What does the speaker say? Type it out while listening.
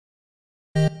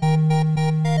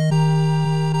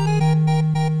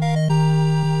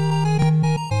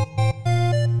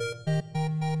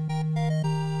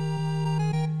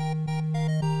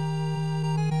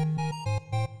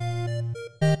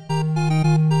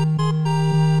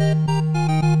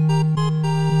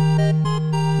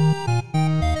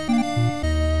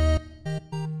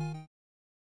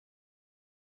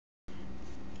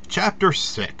Chapter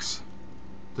 6.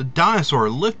 The dinosaur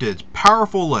lifted its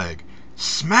powerful leg.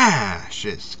 Smash!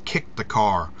 It kicked the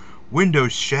car.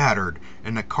 Windows shattered,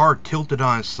 and the car tilted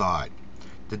on its side.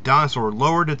 The dinosaur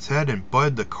lowered its head and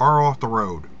butted the car off the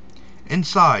road.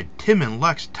 Inside, Tim and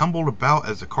Lex tumbled about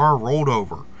as the car rolled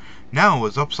over. Now it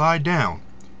was upside down.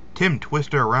 Tim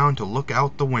twisted around to look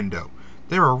out the window.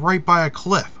 They were right by a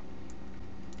cliff.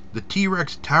 The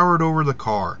T-Rex towered over the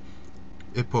car.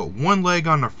 It put one leg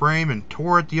on the frame and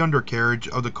tore at the undercarriage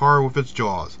of the car with its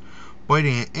jaws,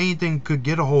 biting at anything it could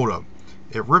get a hold of.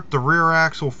 It ripped the rear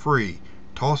axle free,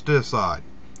 tossed it aside,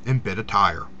 and bit a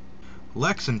tire.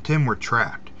 Lex and Tim were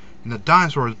trapped, and the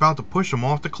dinosaur was about to push them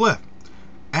off the cliff.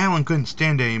 Alan couldn't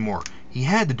stand it anymore. He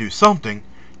had to do something.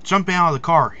 Jumping out of the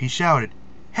car, he shouted,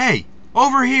 "Hey,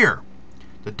 over here!"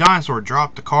 The dinosaur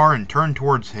dropped the car and turned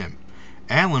towards him.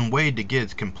 Alan waited to get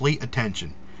its complete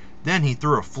attention. Then he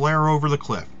threw a flare over the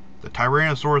cliff. The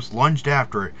Tyrannosaurus lunged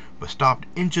after it, but stopped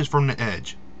inches from the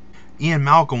edge. Ian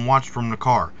Malcolm watched from the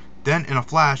car. Then, in a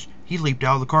flash, he leaped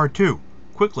out of the car too.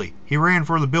 Quickly, he ran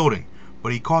for the building,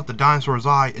 but he caught the dinosaur's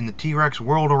eye and the T-Rex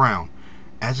whirled around.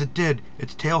 As it did,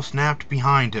 its tail snapped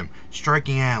behind him,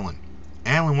 striking Alan.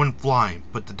 Alan went flying,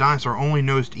 but the dinosaur only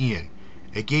nosed Ian.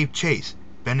 It gave chase,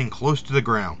 bending close to the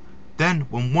ground. Then,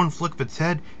 with one flick of its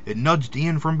head, it nudged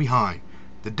Ian from behind.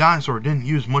 The dinosaur didn't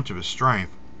use much of his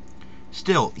strength.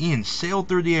 Still, Ian sailed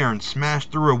through the air and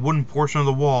smashed through a wooden portion of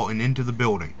the wall and into the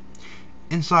building.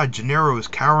 Inside, Gennaro was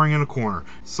cowering in a corner.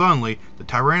 Suddenly, the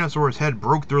Tyrannosaurus head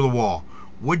broke through the wall.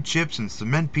 Wood chips and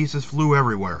cement pieces flew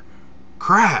everywhere.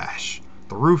 Crash!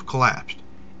 The roof collapsed.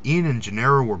 Ian and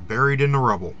Gennaro were buried in the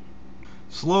rubble.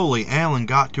 Slowly, Alan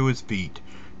got to his feet.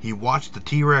 He watched the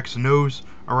T-Rex nose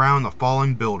around the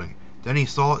falling building. Then he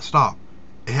saw it stop.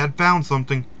 It had found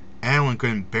something. Alan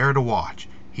couldn't bear to watch.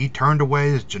 He turned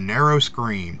away as Gennaro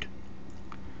screamed.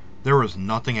 There was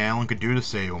nothing Alan could do to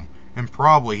save him, and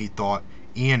probably, he thought,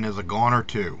 Ian is a goner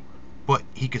too. But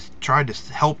he could try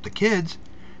to help the kids.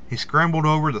 He scrambled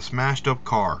over the smashed up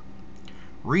car.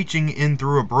 Reaching in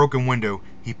through a broken window,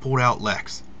 he pulled out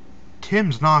Lex.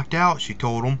 "Tim's knocked out," she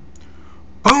told him.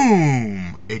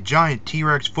 Boom! A giant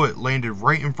T-Rex foot landed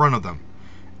right in front of them.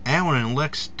 Alan and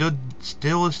Lex stood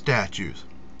still as statues.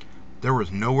 There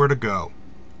was nowhere to go.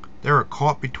 They were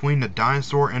caught between the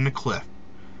dinosaur and the cliff.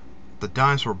 The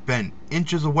dinosaur bent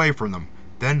inches away from them.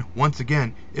 Then, once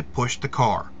again, it pushed the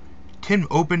car. Tim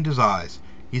opened his eyes.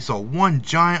 He saw one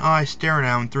giant eye staring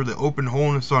at him through the open hole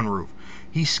in the sunroof.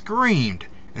 He screamed,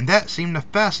 and that seemed to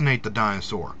fascinate the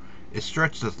dinosaur. It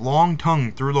stretched its long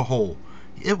tongue through the hole.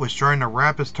 It was trying to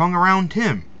wrap its tongue around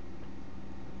Tim.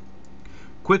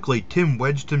 Quickly, Tim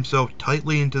wedged himself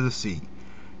tightly into the seat.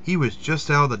 He was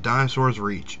just out of the dinosaur's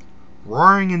reach.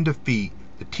 Roaring in defeat,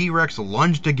 the T-Rex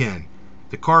lunged again.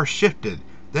 The car shifted,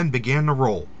 then began to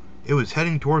roll. It was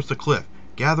heading towards the cliff,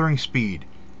 gathering speed,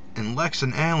 and Lex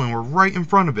and Alan were right in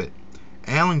front of it.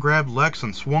 Alan grabbed Lex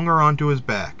and swung her onto his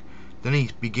back. Then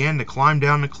he began to climb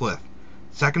down the cliff.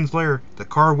 Seconds later, the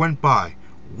car went by.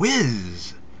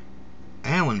 Whiz!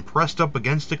 Alan pressed up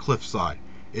against the cliffside.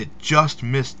 It just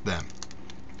missed them.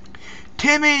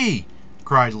 "Timmy!"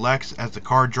 cried Lex as the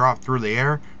car dropped through the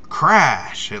air.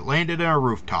 Crash! It landed in a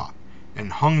rooftop and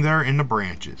hung there in the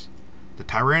branches. The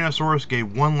Tyrannosaurus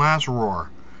gave one last roar,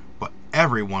 but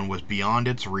everyone was beyond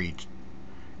its reach.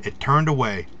 It turned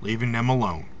away, leaving them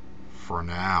alone. For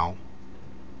now.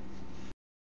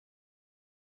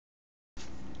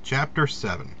 Chapter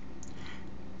 7.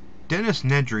 Dennis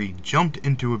Nedry jumped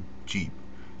into a jeep.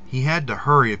 He had to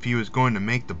hurry if he was going to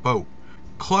make the boat.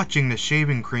 Clutching the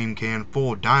shaving cream can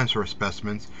full of dinosaur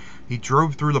specimens, he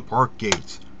drove through the park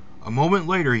gates. A moment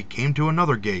later he came to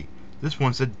another gate. This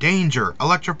one said, "Danger!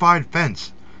 Electrified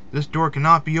fence! This door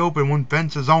cannot be opened when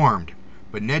fence is armed."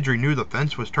 But Nedry knew the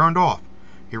fence was turned off.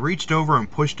 He reached over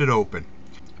and pushed it open.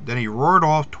 Then he roared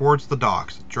off towards the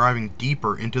docks, driving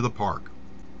deeper into the park.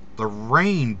 The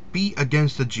rain beat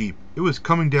against the jeep. It was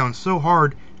coming down so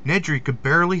hard, Nedry could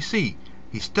barely see.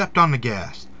 He stepped on the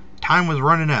gas. Time was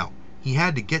running out. He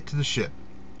had to get to the ship.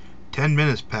 10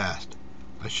 minutes passed.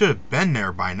 "I should have been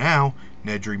there by now,"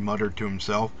 Nedry muttered to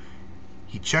himself.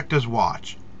 He checked his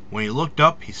watch. When he looked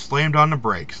up, he slammed on the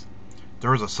brakes. There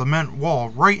was a cement wall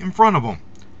right in front of him.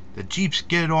 The jeep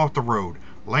skidded off the road,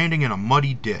 landing in a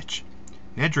muddy ditch.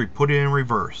 Nedry put it in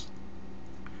reverse.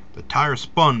 The tire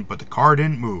spun, but the car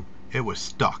didn't move. It was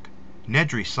stuck.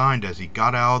 Nedry signed as he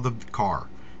got out of the car.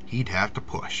 He'd have to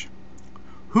push.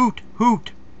 Hoot!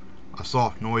 Hoot! A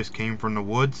soft noise came from the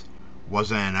woods.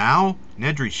 Was it an owl?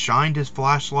 Nedry shined his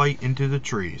flashlight into the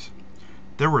trees.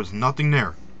 There was nothing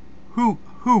there. Hoot!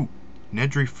 Hoot!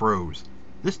 Nedry froze.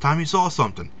 This time he saw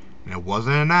something, and it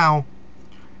wasn't an owl.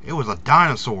 It was a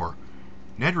dinosaur.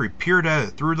 Nedry peered at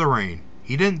it through the rain.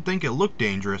 He didn't think it looked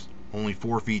dangerous, only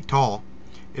 4 feet tall.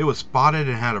 It was spotted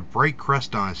and had a bright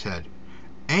crest on its head.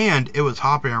 And it was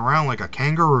hopping around like a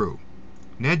kangaroo.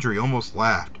 Nedry almost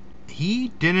laughed. He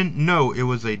didn't know it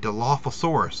was a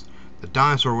Dilophosaurus, the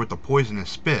dinosaur with the poisonous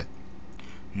spit.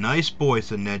 "Nice boy,"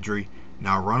 said Nedry.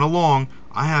 "Now run along.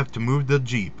 I have to move the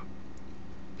Jeep."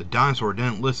 The dinosaur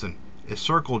didn't listen. It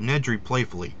circled Nedry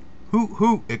playfully. "Hoot,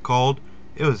 hoot," it called.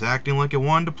 It was acting like it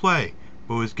wanted to play,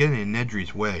 but it was getting in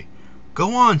Nedry's way.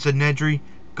 "Go on," said Nedry.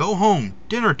 "Go home.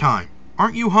 Dinner time.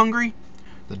 Aren't you hungry?"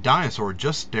 The dinosaur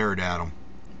just stared at him.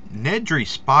 Nedry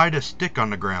spied a stick on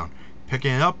the ground.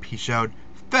 Picking it up, he shouted,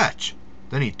 "Fetch!"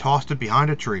 Then he tossed it behind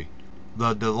a tree.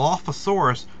 The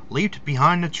Dilophosaurus leaped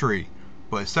behind the tree,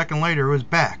 but a second later it was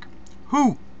back.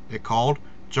 "Hoot!" it called,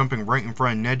 jumping right in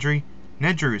front of Nedry.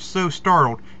 Nedry was so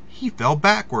startled, he fell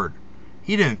backward.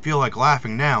 He didn't feel like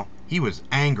laughing now. He was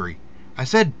angry. "I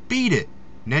said beat it!"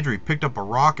 Nedry picked up a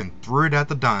rock and threw it at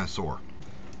the dinosaur.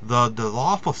 The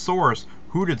Dilophosaurus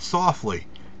hooted softly.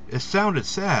 It sounded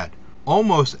sad,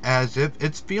 almost as if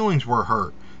its feelings were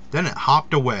hurt. Then it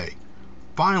hopped away.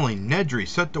 Finally, Nedry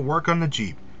set to work on the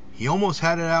Jeep. He almost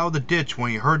had it out of the ditch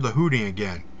when he heard the hooting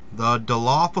again. The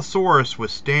Dilophosaurus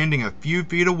was standing a few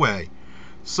feet away.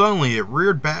 Suddenly it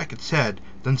reared back its head,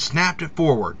 then snapped it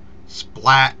forward.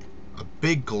 Splat! A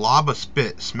big glob of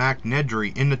spit smacked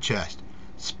Nedry in the chest.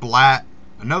 Splat!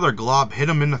 Another glob hit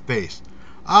him in the face.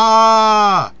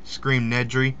 "Ah!" screamed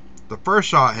Nedry. The first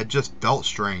shot had just felt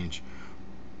strange,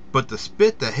 but the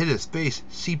spit that hit his face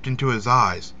seeped into his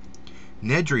eyes.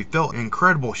 Nedry felt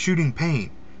incredible shooting pain.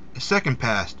 A second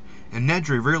passed, and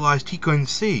Nedry realized he couldn't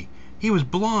see. He was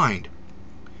blind.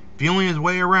 Feeling his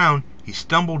way around, he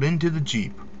stumbled into the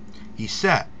Jeep. He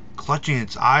sat, clutching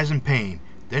its eyes in pain.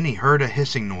 Then he heard a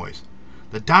hissing noise.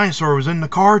 The dinosaur was in the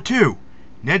car too!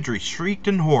 Nedry shrieked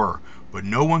in horror, but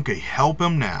no one could help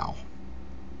him now.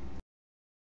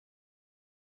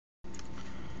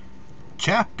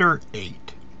 Chapter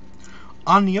 8.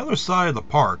 On the other side of the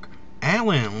park,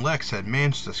 Alan and Lex had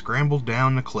managed to scramble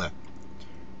down the cliff.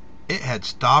 It had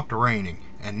stopped raining,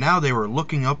 and now they were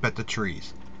looking up at the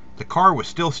trees. The car was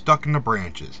still stuck in the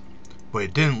branches, but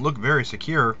it didn't look very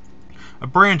secure. A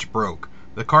branch broke.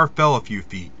 The car fell a few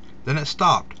feet. Then it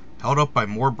stopped, held up by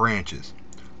more branches.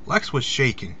 Lex was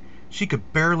shaking. She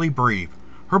could barely breathe.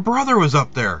 Her brother was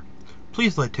up there!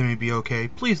 "Please let Timmy be okay.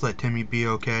 Please let Timmy be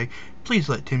okay. Please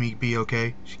let Timmy be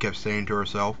okay," she kept saying to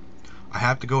herself. "I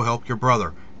have to go help your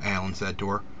brother," Alan said to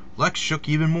her. Lex shook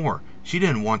even more. She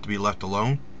didn't want to be left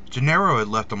alone. Gennaro had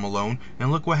left them alone,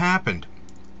 and look what happened.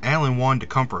 Alan wanted to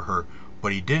comfort her,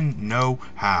 but he didn't know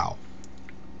how.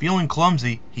 Feeling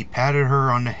clumsy, he patted her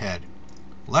on the head.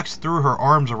 Lex threw her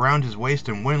arms around his waist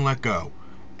and wouldn't let go.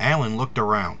 Alan looked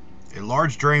around. A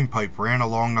large drain pipe ran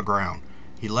along the ground.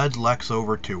 He led Lex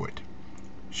over to it.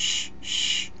 "Shh,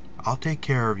 shh. I'll take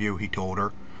care of you," he told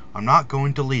her. "I'm not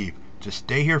going to leave. Just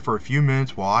stay here for a few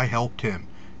minutes while I help Tim.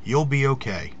 You'll be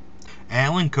okay."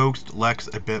 Alan coaxed Lex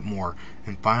a bit more,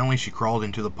 and finally she crawled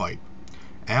into the pipe.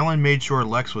 Alan made sure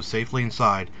Lex was safely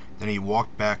inside, then he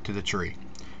walked back to the tree.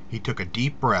 He took a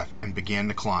deep breath and began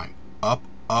to climb. Up,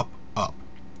 up, up.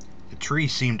 The tree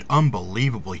seemed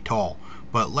unbelievably tall,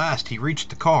 but at last he reached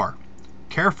the car.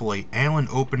 Carefully, Alan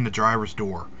opened the driver's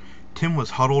door. Tim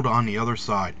was huddled on the other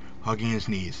side, hugging his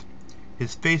knees.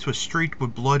 His face was streaked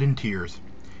with blood and tears.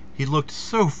 He looked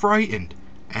so frightened.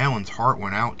 Alan's heart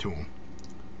went out to him.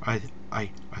 I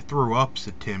threw up,"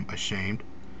 said Tim, ashamed.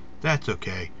 "That's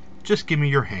okay. Just give me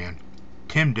your hand."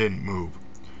 Tim didn't move.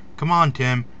 "Come on,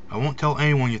 Tim. I won't tell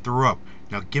anyone you threw up.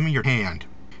 Now give me your hand."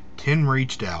 Tim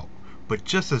reached out, but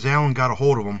just as Alan got a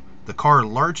hold of him, the car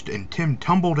lurched and Tim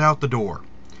tumbled out the door.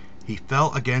 He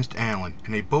fell against Alan,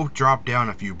 and they both dropped down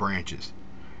a few branches.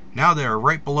 Now they were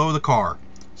right below the car.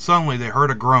 Suddenly they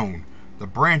heard a groan. The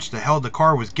branch that held the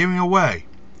car was giving away.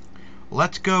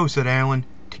 "Let's go," said Alan.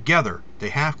 Together, they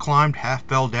half climbed, half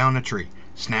fell down the tree.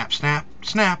 Snap, snap,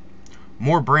 snap.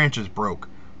 More branches broke.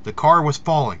 The car was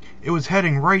falling. It was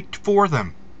heading right for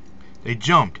them. They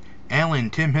jumped. Alan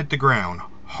and Tim hit the ground,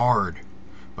 hard.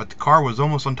 But the car was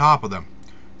almost on top of them.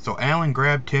 So Alan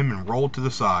grabbed Tim and rolled to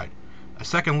the side. A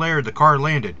second later, the car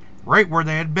landed, right where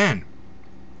they had been.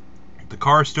 The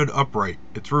car stood upright,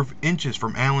 its roof inches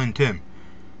from Alan and Tim.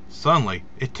 Suddenly,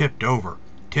 it tipped over.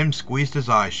 Tim squeezed his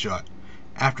eyes shut.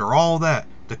 After all that,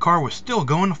 the car was still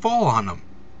going to fall on them.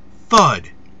 Thud!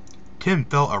 Tim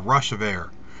felt a rush of air.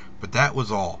 But that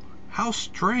was all. How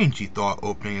strange, he thought,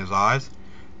 opening his eyes.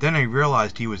 Then he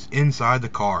realized he was inside the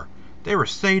car. They were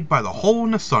saved by the hole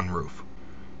in the sunroof.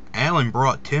 Alan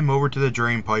brought Tim over to the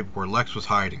drain pipe where Lex was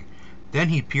hiding. Then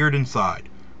he peered inside.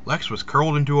 Lex was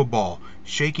curled into a ball,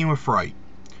 shaking with fright.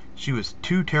 She was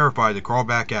too terrified to crawl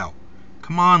back out.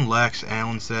 "Come on, Lex,"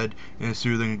 Alan said in a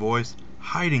soothing voice.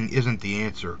 "Hiding isn't the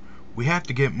answer. We have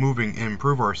to get moving and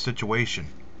improve our situation."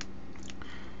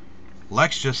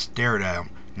 Lex just stared at him,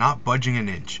 not budging an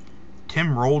inch.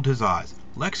 Tim rolled his eyes.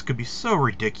 Lex could be so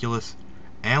ridiculous.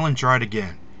 Alan tried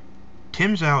again.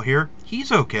 "Tim's out here.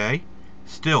 He's okay."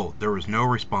 Still, there was no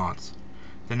response.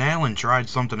 Then Alan tried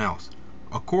something else.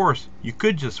 "Of course, you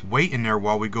could just wait in there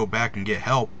while we go back and get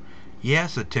help." "Yeah,"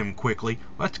 said Tim quickly.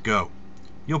 "Let's go."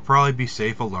 "You'll probably be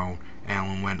safe alone,"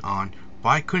 Alan went on, "but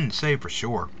I couldn't say for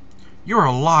sure." "You're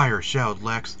a liar," shouted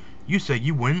Lex. "You said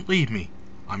you wouldn't leave me."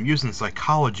 "I'm using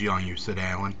psychology on you," said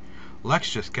Alan.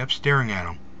 Lex just kept staring at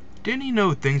him. Didn't he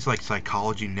know things like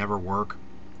psychology never work?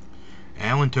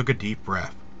 Alan took a deep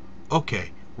breath.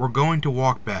 "Okay, we're going to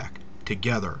walk back,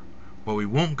 together. But we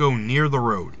won't go near the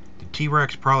road. The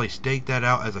T-Rex probably staked that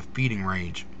out as a feeding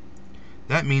range.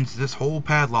 That means this whole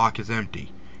padlock is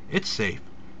empty. It's safe.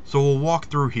 So we'll walk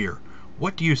through here.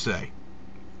 What do you say?"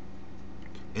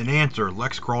 In answer,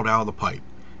 Lex crawled out of the pipe.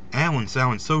 Alan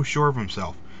sounded so sure of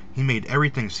himself. He made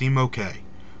everything seem okay.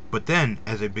 But then,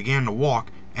 as they began to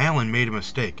walk, Alan made a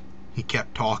mistake. He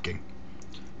kept talking.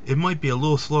 "It might be a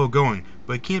little slow going,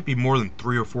 but it can't be more than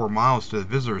 3 or 4 miles to the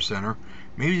visitor center.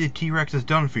 Maybe the T-Rex is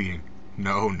done feeding."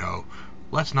 No.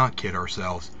 Let's not kid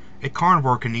ourselves. A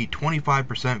carnivore can eat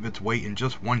 25% of its weight in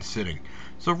just one sitting.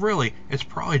 So really, it's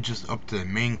probably just up to the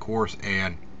main course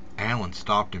and... Alan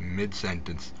stopped in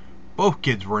mid-sentence. Both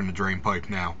kids were in the drain pipe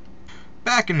now.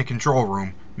 Back in the control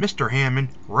room, Mr. Hammond,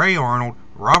 Ray Arnold,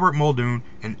 Robert Muldoon,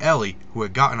 and Ellie, who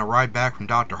had gotten a ride back from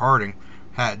Dr. Harding,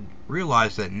 had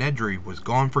realized that Nedry was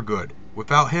gone for good.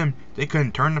 Without him, they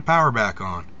couldn't turn the power back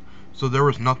on. So there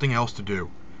was nothing else to do.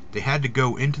 They had to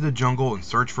go into the jungle and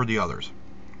search for the others.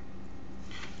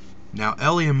 Now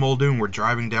Ellie and Muldoon were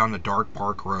driving down the dark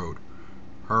park road.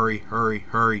 "Hurry, hurry,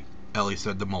 hurry," Ellie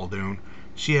said to Muldoon.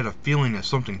 She had a feeling that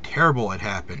something terrible had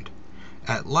happened.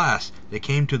 At last, they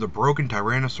came to the broken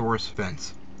Tyrannosaurus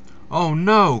fence. "Oh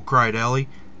no!" cried Ellie.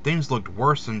 Things looked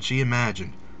worse than she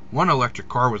imagined. One electric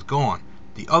car was gone.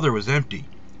 The other was empty,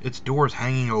 its doors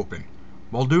hanging open.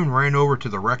 Muldoon ran over to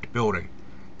the wrecked building.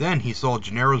 Then he saw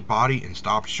Gennaro's body and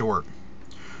stopped short.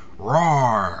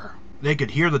 Roar! They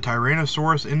could hear the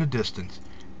Tyrannosaurus in the distance.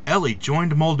 Ellie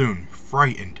joined Muldoon,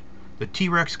 frightened. "The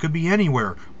T-Rex could be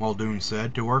anywhere," Muldoon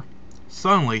said to her.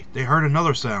 Suddenly, they heard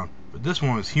another sound, but this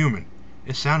one was human.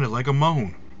 It sounded like a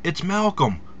moan. "It's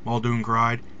Malcolm!" Muldoon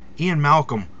cried. Ian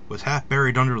Malcolm was half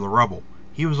buried under the rubble.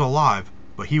 He was alive,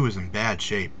 but he was in bad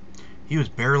shape. He was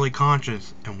barely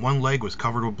conscious, and one leg was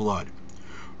covered with blood.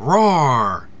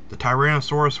 Roar! The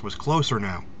Tyrannosaurus was closer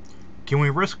now. "Can we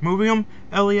risk moving him?"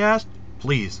 Ellie asked.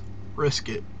 "Please, risk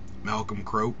it," Malcolm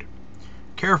croaked.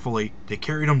 Carefully, they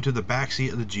carried him to the back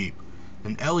seat of the Jeep.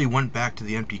 Then Ellie went back to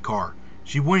the empty car.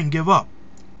 She wouldn't give up.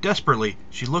 Desperately,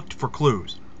 she looked for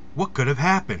clues. What could have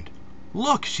happened?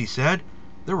 "Look," she said.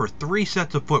 There were 3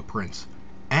 sets of footprints.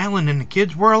 Alan and the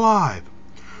kids were alive.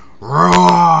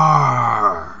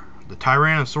 Roar! The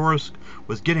Tyrannosaurus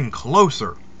was getting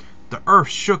closer. The earth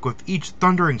shook with each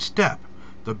thundering step.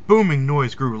 The booming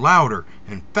noise grew louder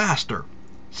and faster.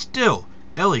 Still,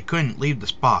 Ellie couldn't leave the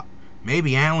spot.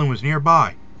 Maybe Alan was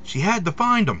nearby. She had to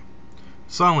find him.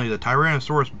 Suddenly, the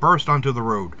Tyrannosaurus burst onto the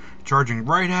road, charging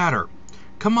right at her.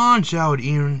 "Come on!" shouted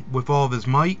Ian with all of his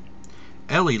might.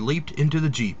 Ellie leaped into the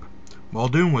Jeep.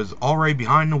 Muldoon was already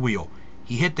behind the wheel.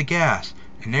 He hit the gas,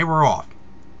 and they were off.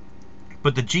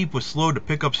 But the Jeep was slow to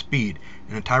pick up speed,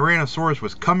 and the Tyrannosaurus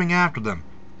was coming after them.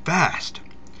 Fast!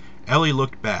 Ellie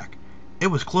looked back. It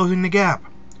was closing the gap.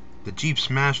 The Jeep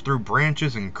smashed through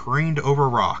branches and careened over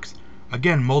rocks.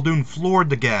 Again, Muldoon floored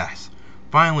the gas.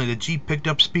 Finally, the Jeep picked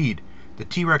up speed. The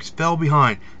T-Rex fell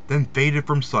behind, then faded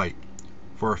from sight.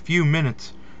 For a few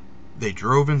minutes, they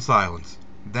drove in silence.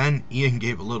 Then Ian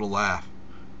gave a little laugh.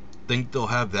 "Think they'll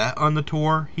have that on the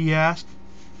tour?" he asked.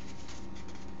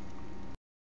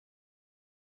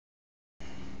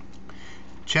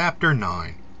 Chapter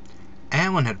 9.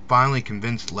 Alan had finally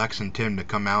convinced Lex and Tim to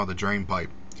come out of the drain pipe.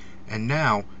 And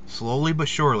now, slowly but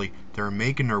surely, they were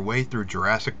making their way through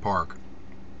Jurassic Park.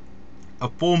 A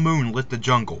full moon lit the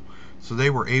jungle, so they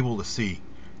were able to see.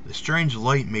 The strange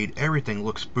light made everything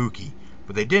look spooky,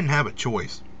 but they didn't have a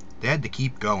choice. They had to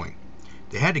keep going.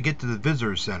 They had to get to the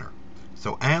visitor center.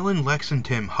 So Alan, Lex, and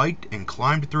Tim hiked and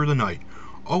climbed through the night,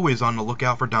 always on the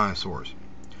lookout for dinosaurs.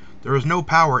 There was no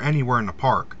power anywhere in the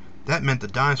park. That meant the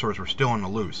dinosaurs were still on the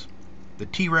loose. The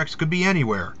T-Rex could be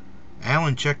anywhere.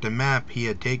 Alan checked a map he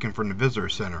had taken from the visitor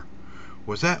center.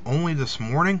 Was that only this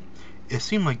morning? It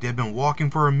seemed like they had been walking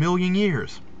for 1,000,000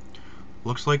 years.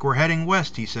 "Looks like we're heading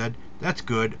west," he said. "That's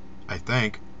good, I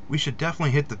think. We should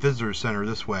definitely hit the visitor center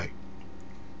this way."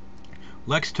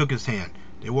 Lex took his hand.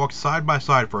 They walked side by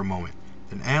side for a moment.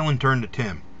 Then Alan turned to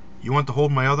Tim. "You want to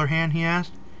hold my other hand?" he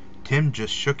asked. Tim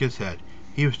just shook his head.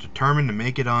 He was determined to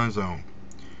make it on his own.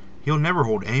 "He'll never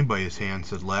hold anybody's hand,"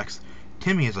 said Lex.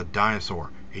 "Timmy is a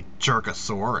dinosaur, a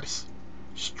Jerkosaurus."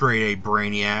 "Straight A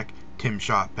brainiac," Tim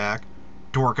shot back.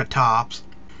 "Dorkatops."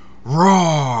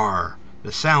 Roar!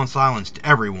 The sound silenced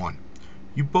everyone.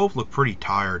 "You both look pretty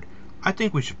tired. I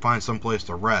think we should find some place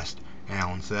to rest,"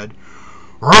 Alan said.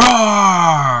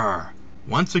 Roar!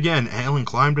 Once again Alan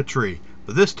climbed a tree,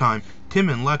 but this time Tim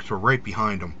and Lex were right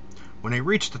behind him. When they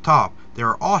reached the top, they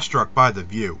were awestruck by the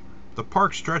view. The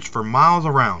park stretched for miles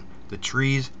around. The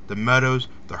trees, the meadows,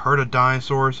 the herd of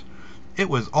dinosaurs. It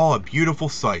was all a beautiful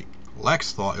sight.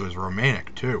 Lex thought it was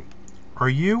romantic, too. "Are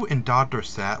you and Dr.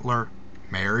 Sattler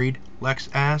married?" Lex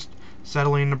asked,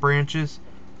 settling in the branches.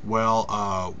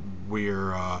 "Well,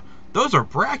 we're, those are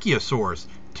brachiosaurs,"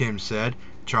 Tim said,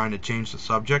 trying to change the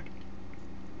subject.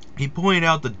 He pointed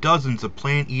out the dozens of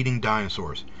plant-eating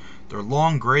dinosaurs. Their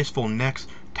long, graceful necks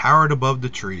towered above the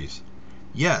trees.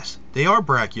 "Yes, they are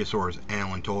brachiosaurs,"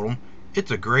 Alan told him.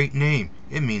 "It's a great name.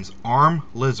 It means arm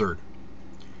lizard."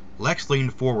 Lex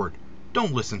leaned forward.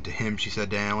 "Don't listen to him," she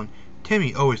said to Alan.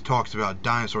 "Timmy always talks about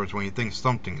dinosaurs when he thinks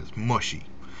something is mushy."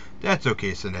 "That's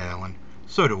okay," said Alan.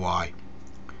 "So do I."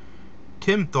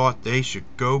 Tim thought they should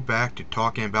go back to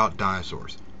talking about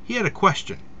dinosaurs. He had a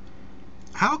question.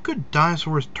 How could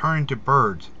dinosaurs turn into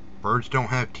birds? Birds don't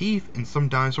have teeth, and some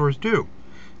dinosaurs do.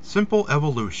 "Simple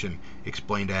evolution,"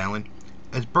 explained Alan.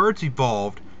 "As birds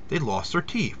evolved, they lost their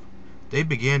teeth. They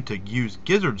began to use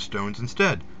gizzard stones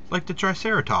instead, like the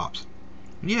Triceratops."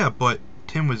 "Yeah, but..."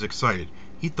 Tim was excited.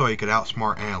 He thought he could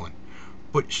outsmart Alan.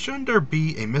 "But shouldn't there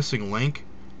be a missing link?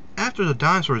 After the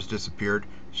dinosaurs disappeared,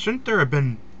 shouldn't there have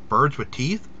been birds with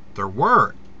teeth?" "There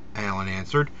were," Alan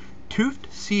answered. "Toothed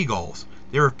seagulls.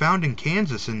 They were found in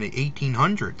Kansas in the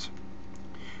 1800s.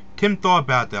 Tim thought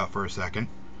about that for a second.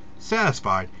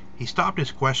 Satisfied, he stopped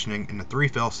his questioning and the three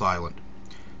fell silent.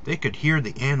 They could hear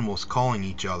the animals calling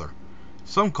each other.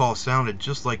 Some calls sounded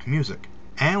just like music.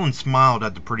 Alan smiled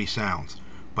at the pretty sounds,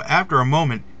 but after a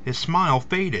moment his smile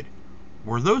faded.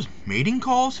 Were those mating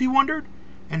calls, he wondered?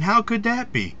 And how could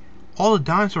that be? All the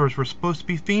dinosaurs were supposed to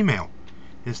be female.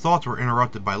 His thoughts were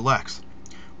interrupted by Lex.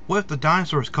 "What if the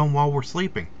dinosaurs come while we're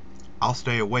sleeping?" "I'll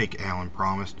stay awake," Alan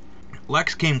promised.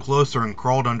 Lex came closer and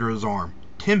crawled under his arm.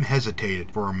 Tim hesitated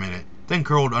for a minute, then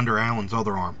curled under Alan's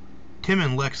other arm. Tim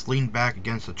and Lex leaned back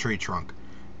against the tree trunk.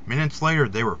 Minutes later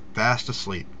they were fast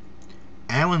asleep.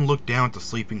 Alan looked down at the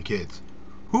sleeping kids.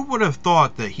 Who would have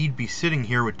thought that he'd be sitting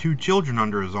here with two children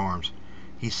under his arms?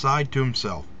 He sighed to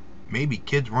himself. Maybe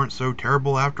kids weren't so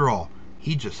terrible after all.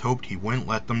 He just hoped he wouldn't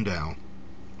let them down.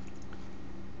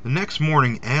 The next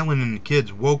morning Alan and the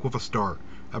kids woke with a start.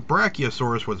 A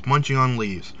brachiosaurus was munching on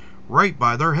leaves, right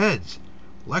by their heads.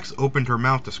 Lex opened her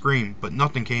mouth to scream, but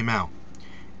nothing came out.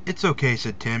 "It's okay,"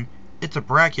 said Tim. "It's a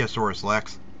brachiosaurus,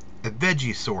 Lex. A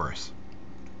vegisaurus."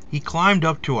 He climbed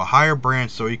up to a higher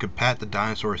branch so he could pat the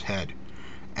dinosaur's head.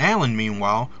 Alan,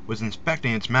 meanwhile, was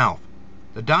inspecting its mouth.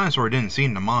 The dinosaur didn't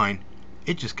seem to mind.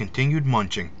 It just continued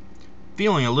munching.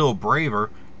 Feeling a little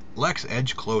braver, Lex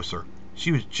edged closer.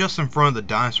 She was just in front of the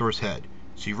dinosaur's head.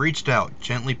 She reached out,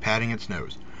 gently patting its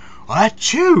nose.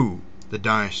 "Achoo!" The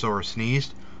dinosaur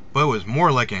sneezed, but it was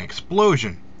more like an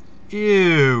explosion.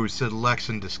 "Ew," said Lex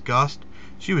in disgust.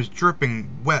 She was dripping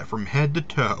wet from head to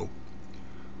toe.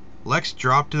 Lex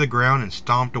dropped to the ground and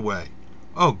stomped away.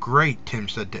 "Oh, great," Tim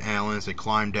said to Alan as they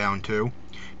climbed down too.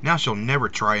 "Now she'll never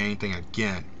try anything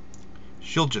again.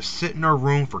 She'll just sit in her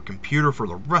room for computer for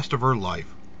the rest of her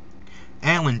life."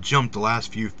 Alan jumped the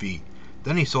last few feet.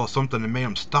 Then he saw something that made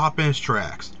him stop in his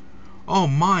tracks. "Oh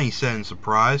my," he said in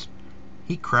surprise.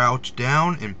 He crouched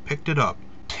down and picked it up.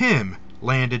 Tim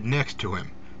landed next to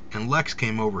him, and Lex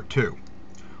came over too.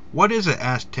 "What is it?"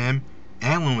 asked Tim.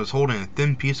 Alan was holding a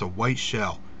thin piece of white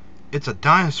shell. "It's a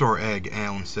dinosaur egg,"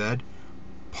 Alan said.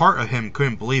 Part of him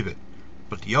couldn't believe it,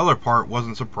 but the other part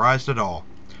wasn't surprised at all.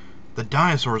 The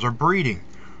dinosaurs are breeding.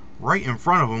 Right in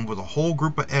front of him was a whole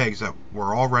group of eggs that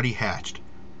were already hatched.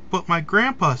 "But my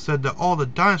grandpa said that all the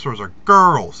dinosaurs are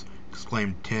girls!"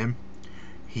 exclaimed Tim.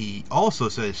 "He also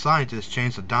said scientists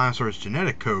changed the dinosaurs'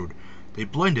 genetic code. They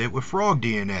blended it with frog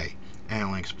DNA,"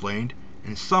 Alan explained.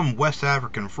 "And some West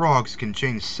African frogs can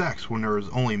change sex when there is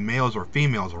only males or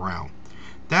females around.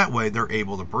 That way they're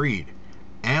able to breed."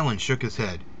 Alan shook his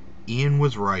head. Ian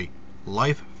was right.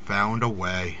 Life found a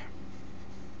way.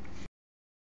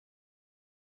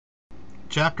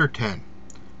 Chapter 10.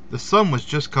 The sun was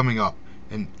just coming up.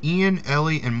 and Ian,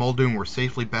 Ellie, and Muldoon were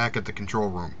safely back at the control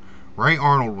room. Ray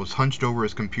Arnold was hunched over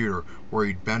his computer where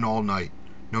he'd been all night.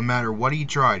 No matter what he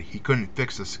tried, he couldn't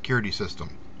fix the security system.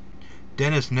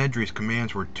 Dennis Nedry's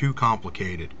commands were too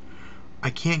complicated. "I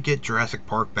can't get Jurassic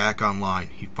Park back online,"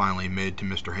 he finally admitted to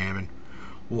Mr. Hammond.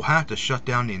 "We'll have to shut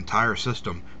down the entire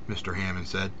system," Mr. Hammond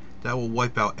said. "That will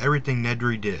wipe out everything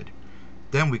Nedry did.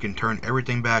 Then we can turn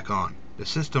everything back on. The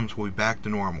systems will be back to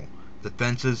normal. The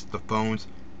fences, the phones,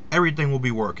 everything will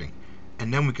be working.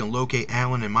 And then we can locate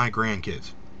Alan and my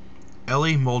grandkids."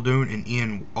 Ellie, Muldoon, and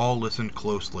Ian all listened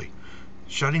closely.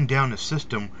 Shutting down the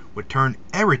system would turn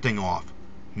everything off.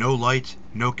 No lights,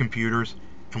 no computers,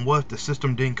 and what if the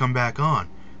system didn't come back on?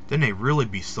 Then they'd really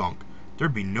be sunk.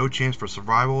 There'd be no chance for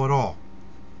survival at all.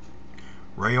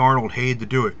 Ray Arnold hated to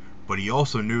do it, but he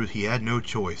also knew he had no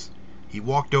choice. He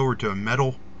walked over to a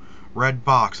metal red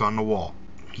box on the wall.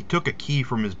 He took a key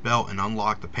from his belt and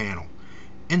unlocked the panel.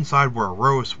 Inside were a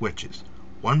row of switches.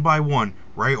 One by one,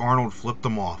 Ray Arnold flipped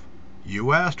them off.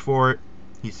 "You asked for it,"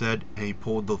 he said, and he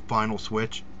pulled the final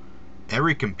switch.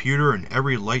 Every computer and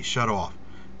every light shut off.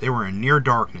 They were in near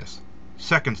darkness.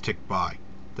 Seconds ticked by.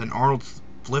 Then Arnold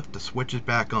flipped the switches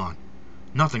back on.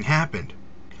 Nothing happened.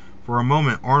 For a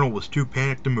moment, Arnold was too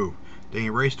panicked to move. Then he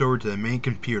raced over to the main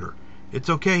computer. "It's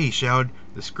okay," he shouted.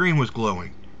 The screen was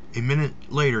glowing. A minute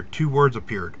later, 2 words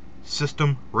appeared.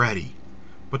 "System ready."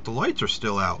 "But the lights are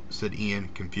still out," said Ian,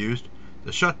 confused.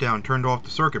 "The shutdown turned off the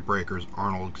circuit breakers,"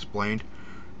 Arnold explained.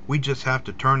 "We just have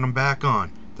to turn them back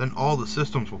on. Then all the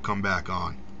systems will come back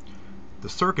on." "The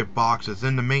circuit box is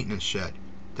in the maintenance shed.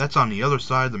 That's on the other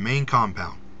side of the main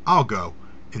compound. I'll go.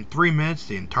 In 3 minutes,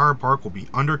 the entire park will be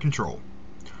under control."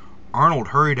 Arnold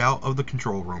hurried out of the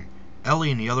control room.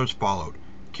 Ellie and the others followed,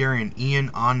 carrying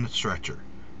Ian on the stretcher.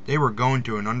 They were going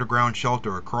to an underground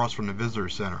shelter across from the visitor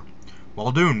center.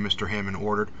 "Muldoon," Mr. Hammond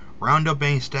ordered, "round up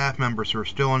any staff members who are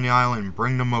still on the island and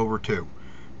bring them over too."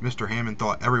 Mr. Hammond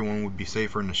thought everyone would be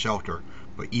safer in the shelter,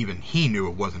 but even he knew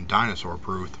it wasn't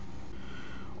dinosaur-proof.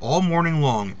 All morning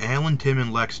long, Alan, Tim,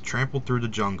 and Lex trampled through the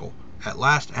jungle. At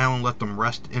last, Alan let them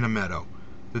rest in a meadow.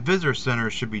 "The visitor center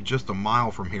should be just a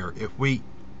mile from here if we—"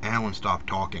 Alan stopped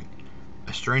talking.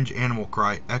 A strange animal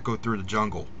cry echoed through the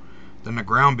jungle. Then the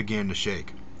ground began to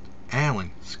shake.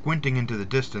 Alan, squinting into the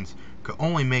distance, could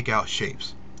only make out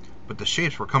shapes. But the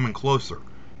shapes were coming closer,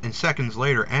 and seconds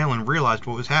later Alan realized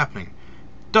what was happening.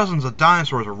 Dozens of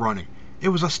dinosaurs were running. It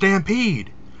was a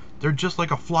stampede. "They're just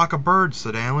like a flock of birds,"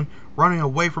 said Alan, "running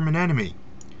away from an enemy."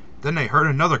 Then they heard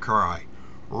another cry.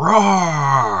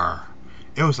 Roar!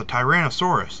 It was a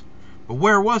Tyrannosaurus. But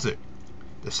where was it?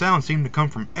 The sound seemed to come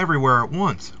from everywhere at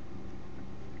once.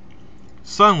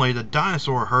 Suddenly, the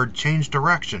dinosaur herd changed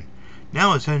direction.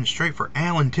 Now it's heading straight for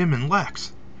Alan, Tim, and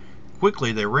Lex.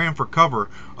 Quickly, they ran for cover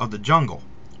of the jungle.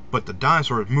 But the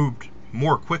dinosaurs moved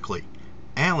more quickly.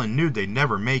 Alan knew they'd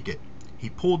never make it. He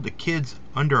pulled the kids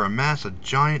under a mass of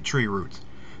giant tree roots.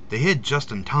 They hid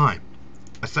just in time.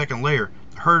 A second later,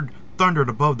 the herd thundered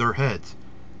above their heads.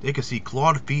 They could see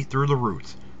clawed feet through the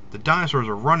roots. The dinosaurs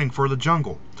were running for the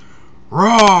jungle.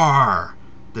 Roar!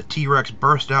 The T-Rex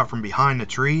burst out from behind the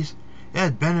trees. It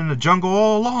had been in the jungle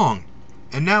all along,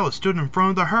 and now it stood in front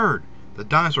of the herd. The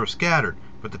dinosaurs scattered,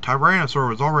 but the Tyrannosaur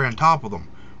was already on top of them.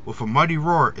 With a mighty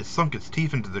roar, it sunk its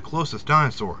teeth into the closest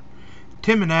dinosaur.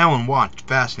 Tim and Alan watched,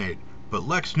 fascinated, but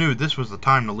Lex knew this was the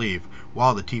time to leave,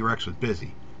 while the T-Rex was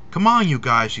busy. "Come on, you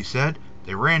guys," she said.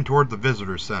 They ran toward the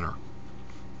visitor center.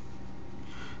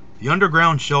 The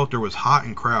underground shelter was hot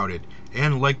and crowded,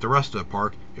 and like the rest of the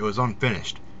park, it was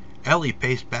unfinished. Ellie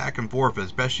paced back and forth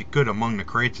as best she could among the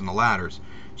crates and the ladders.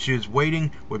 She was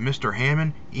waiting with Mr.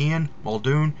 Hammond, Ian,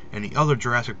 Muldoon, and the other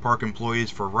Jurassic Park employees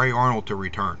for Ray Arnold to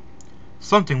return.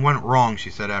 "Something went wrong,"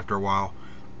 she said after a while.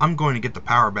 "I'm going to get the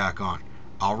power back on."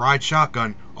 "I'll ride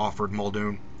shotgun," offered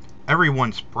Muldoon.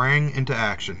 Everyone sprang into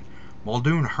action.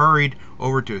 Muldoon hurried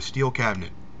over to a steel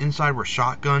cabinet. Inside were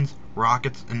shotguns,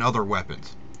 rockets, and other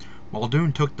weapons.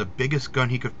 Muldoon took the biggest gun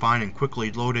he could find and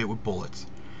quickly loaded it with bullets.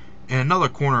 In another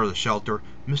corner of the shelter,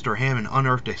 Mr. Hammond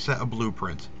unearthed a set of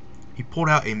blueprints. He pulled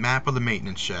out a map of the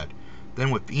maintenance shed.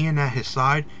 Then, with Ian at his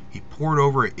side, he pored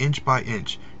over it inch by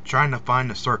inch, trying to find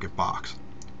the circuit box.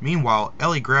 Meanwhile,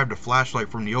 Ellie grabbed a flashlight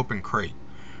from the open crate.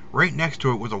 Right next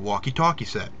to it was a walkie-talkie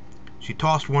set. She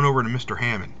tossed one over to Mr.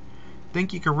 Hammond.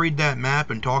 "Think you could read that map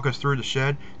and talk us through the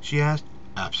shed?" she asked.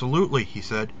 "Absolutely," he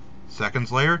said.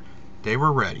 Seconds later, they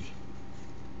were ready.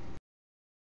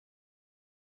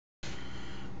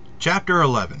 Chapter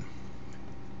 11.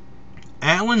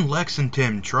 Alan, Lex, and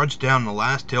Tim trudged down the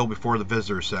last hill before the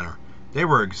visitor center. They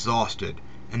were exhausted,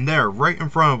 and there, right in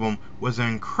front of them, was an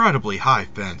incredibly high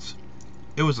fence.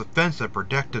 It was a fence that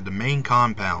protected the main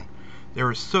compound. They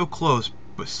were so close,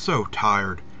 but so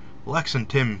tired. Lex and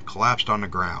Tim collapsed on the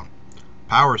ground.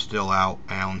 "Power's still out,"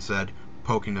 Alan said,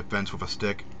 poking the fence with a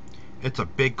stick. "It's a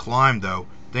big climb, though.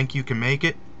 Think you can make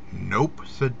it?" "Nope,"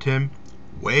 said Tim.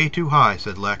 "Way too high,"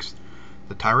 said Lex.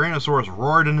 The Tyrannosaurus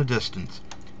roared in the distance.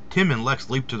 Tim and Lex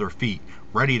leaped to their feet,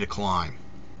 ready to climb.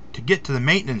 To get to the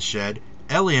maintenance shed,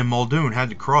 Ellie and Muldoon had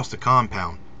to cross the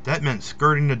compound. That meant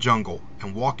skirting the jungle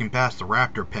and walking past the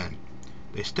raptor pen.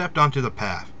 They stepped onto the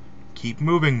path. "Keep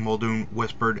moving," Muldoon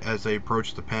whispered as they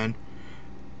approached the pen.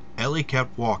 Ellie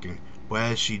kept walking, but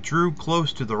as she drew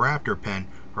close to the raptor pen,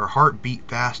 her heart beat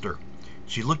faster.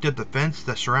 She looked at the fence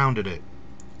that surrounded it.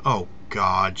 "Oh,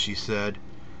 God," she said.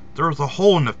 There was a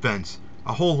hole in the fence,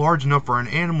 a hole large enough for an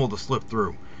animal to slip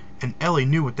through, and Ellie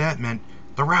knew what that meant.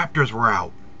 The raptors were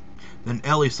out. Then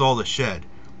Ellie saw the shed.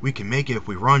 "We can make it if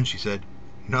we run," she said.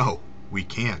 "No, we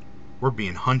can't. We're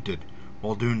being hunted."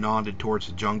 Muldoon nodded towards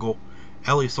the jungle.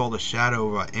 Ellie saw the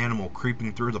shadow of an animal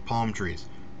creeping through the palm trees.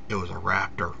 It was a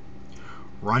raptor.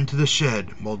 "Run to the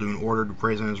shed," Muldoon ordered,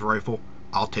 raising his rifle.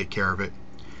 "I'll take care of it."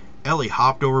 Ellie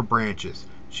hopped over branches.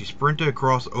 She sprinted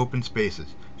across open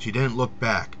spaces. She didn't look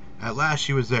back. At last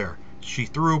she was there. She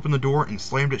threw open the door and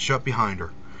slammed it shut behind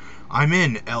her. "I'm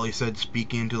in," Ellie said,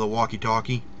 speaking into the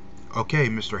walkie-talkie. "Okay,"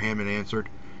 Mr. Hammond answered.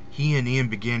 He and Ian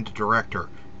began to direct her,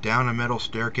 down a metal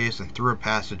staircase and through a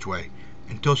passageway,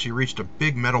 until she reached a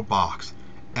big metal box.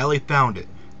 Ellie found it.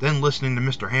 Then, listening to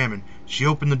Mr. Hammond, she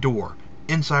opened the door.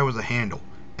 Inside was a handle.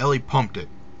 Ellie pumped it.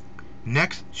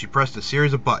 Next, she pressed a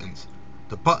series of buttons.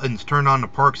 "The buttons turned on the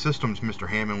park systems," Mr.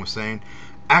 Hammond was saying.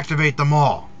 "Activate them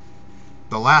all."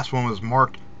 The last one was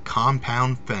marked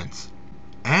Compound Fence.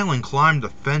 Alan climbed the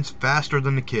fence faster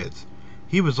than the kids.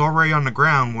 He was already on the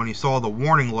ground when he saw the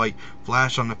warning light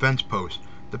flash on the fence post.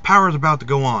 The power was about to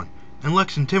go on, and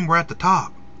Lex and Tim were at the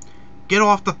top. "Get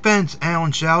off the fence!"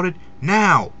 Alan shouted.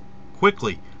 "Now!"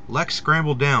 Quickly, Lex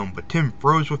scrambled down, but Tim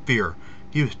froze with fear.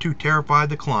 He was too terrified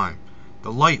to climb.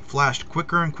 The light flashed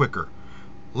quicker and quicker.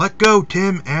 "Let go,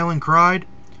 Tim!" Alan cried.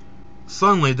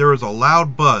 Suddenly there was a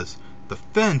loud buzz. The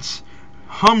fence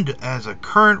hummed as a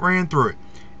current ran through it.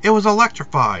 It was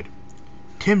electrified.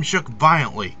 Tim shook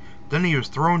violently. Then he was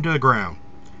thrown to the ground.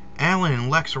 Alan and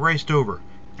Lex raced over.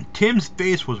 Tim's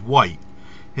face was white.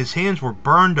 His hands were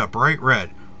burned a bright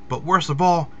red. But worst of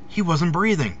all, he wasn't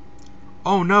breathing.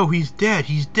 "Oh no, he's dead,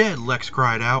 he's dead," Lex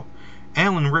cried out.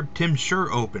 Alan ripped Tim's shirt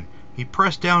open. He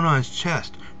pressed down on his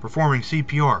chest, performing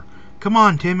CPR. "Come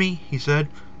on, Timmy," he said.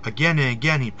 Again and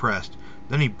again he pressed.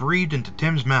 Then he breathed into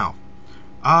Tim's mouth.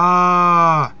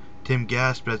 "Ah!" Tim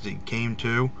gasped as he came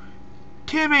to.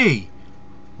 "Timmy!"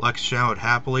 Lex shouted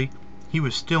happily. He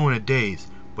was still in a daze,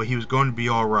 but he was going to be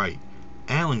all right.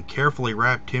 Alan carefully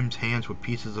wrapped Tim's hands with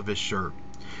pieces of his shirt.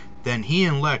 Then he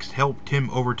and Lex helped Tim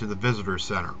over to the visitor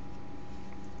center.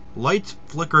 Lights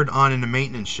flickered on in the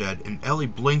maintenance shed, and Ellie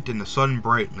blinked in the sudden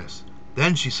brightness.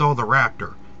 Then she saw the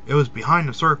raptor. It was behind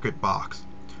the circuit box.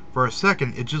 For a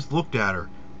second it just looked at her.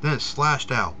 Then it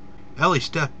slashed out. Ellie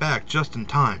stepped back just in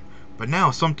time, but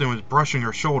now something was brushing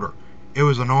her shoulder. It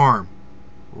was an arm.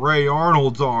 Ray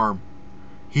Arnold's arm.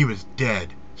 He was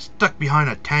dead, stuck behind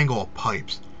a tangle of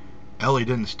pipes. Ellie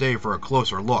didn't stay for a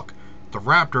closer look. The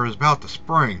raptor was about to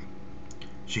spring.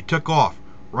 She took off,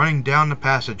 running down the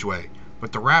passageway,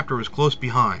 but the raptor was close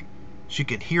behind. She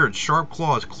could hear its sharp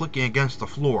claws clicking against the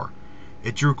floor.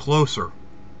 It drew closer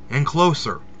and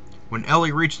closer. When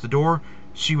Ellie reached the door,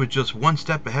 she was just one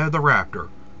step ahead of the raptor.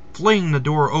 Flinging the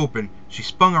door open, she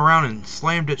spun around and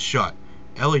slammed it shut.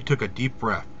 Ellie took a deep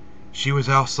breath. She was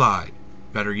outside.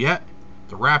 Better yet,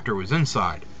 the raptor was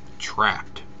inside,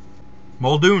 trapped.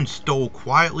 Muldoon stole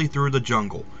quietly through the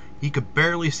jungle. He could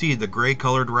barely see the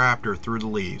gray-colored raptor through the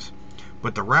leaves.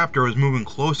 But the raptor was moving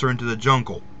closer into the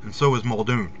jungle, and so was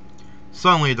Muldoon.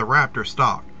 Suddenly the raptor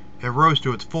stopped. It rose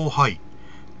to its full height.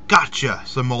 "Gotcha!"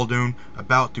 said Muldoon,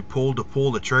 about to pull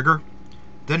the trigger.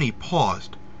 Then he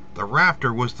paused. The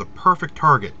raptor was the perfect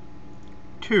target.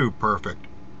 Too perfect.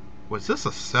 Was this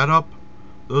a setup?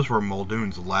 Those were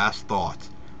Muldoon's last thoughts.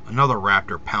 Another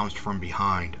raptor pounced from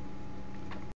behind.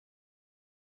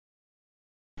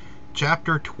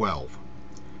 Chapter 12.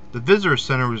 The visitor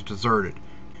center was deserted.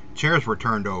 Chairs were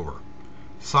turned over.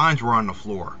 Signs were on the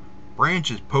floor.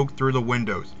 Branches poked through the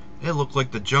windows. It looked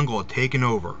like the jungle had taken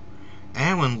over.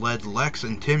 Alan led Lex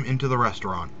and Tim into the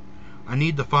restaurant. "I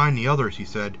need to find the others," he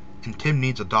said, "and Tim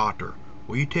needs a doctor.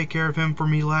 Will you take care of him for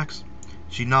me, Lex?"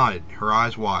 She nodded, her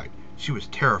eyes wide. She was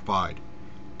terrified.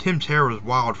 Tim's hair was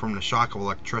wild from the shock of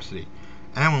electricity.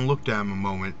 Alan looked at him a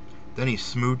moment, then he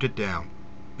smoothed it down.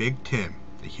 "Big Tim,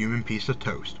 the human piece of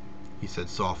toast," he said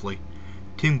softly.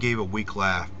 Tim gave a weak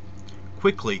laugh.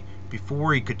 Quickly,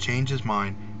 before he could change his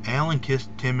mind, Alan kissed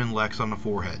Tim and Lex on the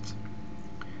foreheads.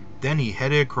 Then he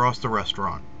headed across the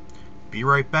restaurant. "Be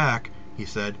right back," he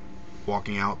said,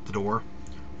 walking out the door.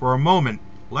 For a moment,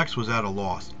 Lex was at a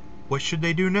loss. What should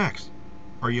they do next?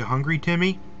 "Are you hungry,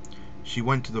 Timmy?" She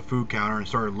went to the food counter and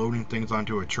started loading things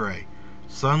onto a tray.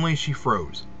 Suddenly she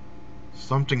froze.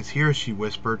 "Something's here," she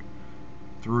whispered.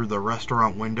 Through the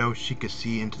restaurant window she could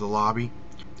see into the lobby.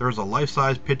 There was a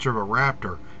life-size picture of a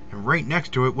raptor, and right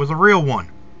next to it was a real one.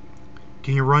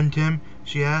 "Can you run, Tim?"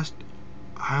 she asked.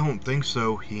 "I don't think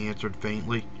so," he answered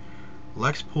faintly.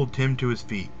 Lex pulled Tim to his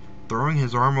feet. Throwing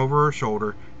his arm over her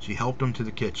shoulder, she helped him to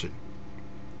the kitchen.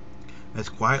 As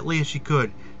quietly as she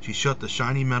could, she shut the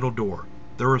shiny metal door.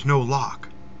 There was no lock.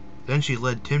 Then she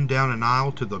led Tim down an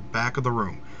aisle to the back of the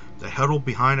room. They huddled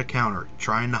behind a counter,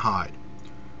 trying to hide.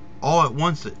 All at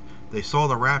once they saw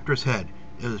the raptor's head.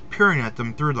 It was peering at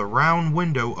them through the round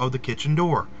window of the kitchen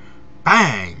door.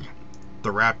 Bang!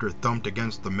 The raptor thumped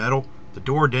against the metal. The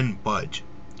door didn't budge.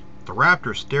 The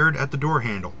raptor stared at the door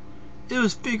handle. It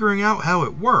was figuring out how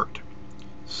it worked.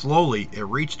 Slowly, it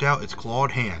reached out its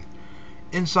clawed hand.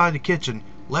 Inside the kitchen,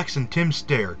 Lex and Tim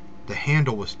stared. The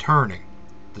handle was turning.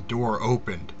 The door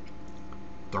opened.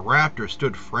 The raptor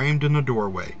stood framed in the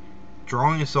doorway,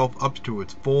 drawing itself up to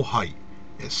its full height.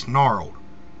 It snarled.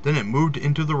 Then it moved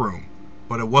into the room.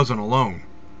 But it wasn't alone.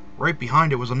 Right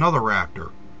behind it was another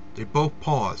raptor. They both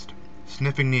paused,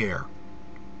 sniffing the air.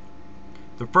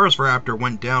 The first raptor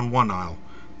went down one aisle.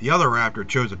 The other raptor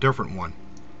chose a different one.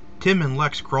 Tim and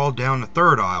Lex crawled down the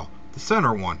third aisle, the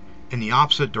center one, in the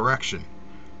opposite direction.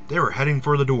 They were heading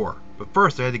for the door, but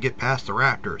first they had to get past the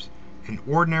raptors, and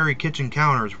ordinary kitchen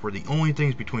counters were the only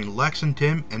things between Lex and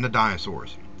Tim and the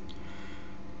dinosaurs.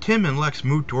 Tim and Lex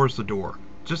moved towards the door.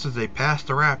 Just as they passed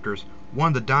the raptors, one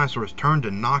of the dinosaurs turned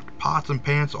and knocked pots and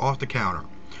pans off the counter,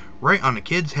 right on the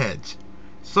kids' heads.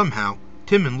 Somehow,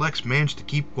 Tim and Lex managed to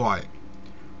keep quiet.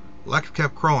 Lex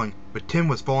kept crawling, but Tim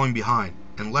was falling behind,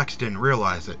 and Lex didn't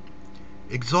realize it.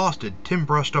 Exhausted, Tim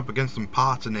brushed up against some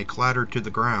pots and they clattered to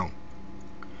the ground.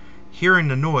 Hearing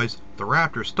the noise, the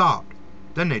raptor stopped.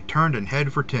 Then they turned and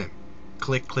headed for Tim.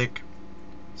 Click, click.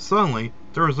 Suddenly,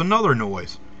 there was another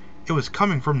noise. It was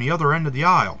coming from the other end of the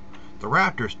aisle. The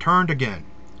raptors turned again.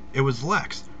 It was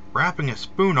Lex, rapping a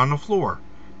spoon on the floor.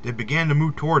 They began to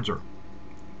move towards her.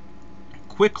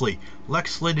 Quickly,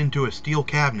 Lex slid into a steel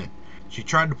cabinet. She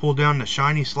tried to pull down the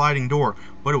shiny sliding door,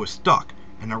 but it was stuck,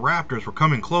 and the raptors were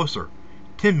coming closer.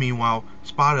 Tim, meanwhile,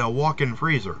 spotted a walk-in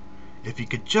freezer. If he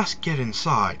could just get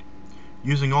inside.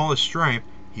 Using all his strength,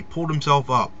 he pulled himself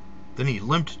up. Then he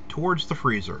limped towards the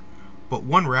freezer. But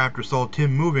one raptor saw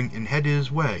Tim moving and headed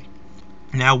his way.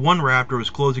 Now one raptor was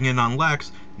closing in on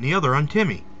Lex, and the other on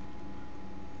Timmy.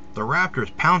 The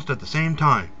raptors pounced at the same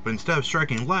time, but instead of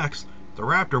striking Lex, the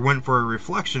raptor went for a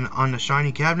reflection on the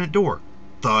shiny cabinet door.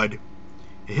 Thud!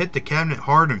 It hit the cabinet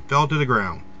hard and fell to the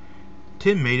ground.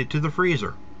 Tim made it to the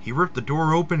freezer. He ripped the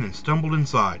door open and stumbled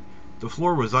inside. The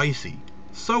floor was icy.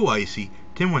 So icy,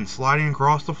 Tim went sliding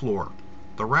across the floor.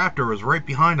 The raptor was right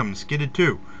behind him and skidded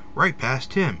too, right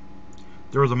past Tim.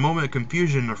 There was a moment of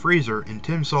confusion in the freezer, and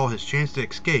Tim saw his chance to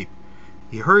escape.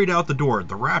 He hurried out the door,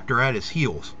 the raptor at his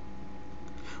heels.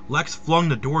 Lex flung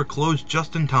the door closed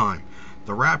just in time.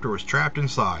 The raptor was trapped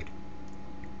inside.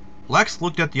 Lex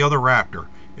looked at the other raptor.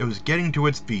 It was getting to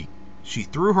its feet. She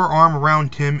threw her arm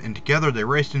around Tim, and together they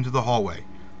raced into the hallway.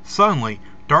 Suddenly,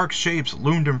 dark shapes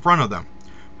loomed in front of them,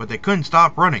 but they couldn't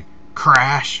stop running.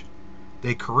 Crash!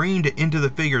 They careened into the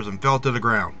figures and fell to the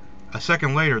ground. A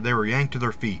second later, they were yanked to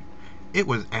their feet. It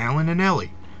was Alan and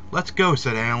Ellie. "Let's go,"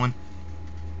 said Alan.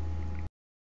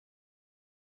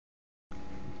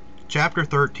 Chapter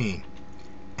 13.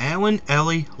 Alan,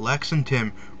 Ellie, Lex, and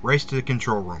Tim raced to the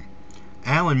control room.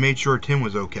 Alan made sure Tim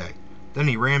was okay. Then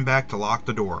he ran back to lock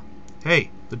the door.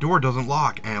 "Hey, the door doesn't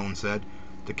lock," Alan said.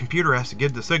 "The computer has to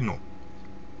give the signal."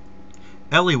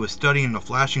 Ellie was studying the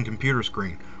flashing computer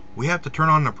screen. "We have to turn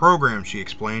on the program," she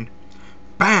explained.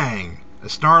 Bang! A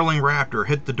snarling raptor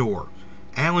hit the door.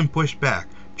 Alan pushed back,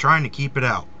 trying to keep it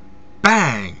out.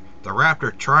 Bang! The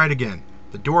raptor tried again.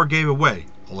 The door gave away,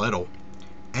 a little.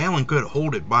 Alan couldn't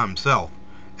hold it by himself.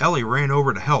 Ellie ran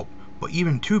over to help, but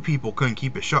even two people couldn't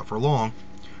keep it shut for long.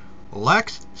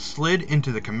 Lex slid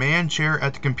into the command chair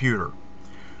at the computer.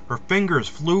 Her fingers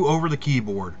flew over the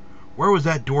keyboard. Where was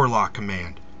that door lock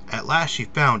command? At last she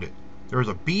found it. There was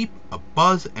a beep, a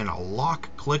buzz, and a lock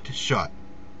clicked shut.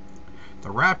 The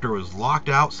raptor was locked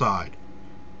outside.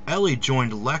 Ellie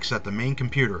joined Lex at the main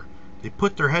computer. They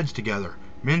put their heads together.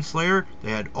 Minutes later,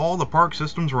 they had all the park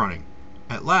systems running.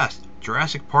 At last,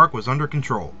 Jurassic Park was under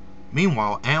control.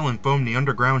 Meanwhile, Alan phoned the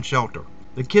underground shelter.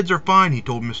 "The kids are fine," he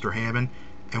told Mr. Hammond,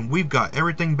 "and we've got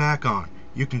everything back on.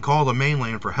 You can call the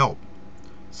mainland for help."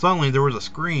 Suddenly there was a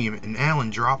scream and Alan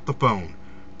dropped the phone.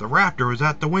 The raptor was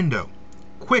at the window.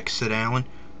 "Quick," said Alan.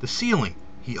 "The ceiling."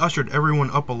 He ushered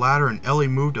everyone up a ladder and Ellie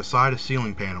moved aside a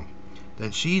ceiling panel.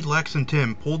 Then she, Lex, and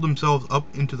Tim pulled themselves up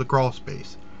into the crawl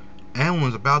space. Alan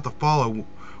was about to follow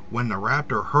when the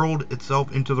raptor hurled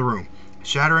itself into the room,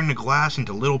 shattering the glass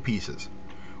into little pieces.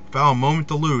 Without a moment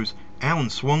to lose, Alan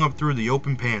swung up through the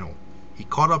open panel. He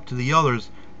caught up to the others,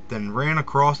 then ran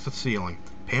across the ceiling,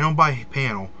 panel by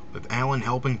panel, with Alan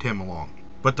helping Tim along.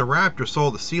 But the raptor saw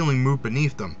the ceiling move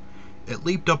beneath them. It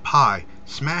leaped up high,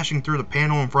 smashing through the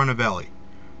panel in front of Ellie.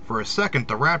 For a second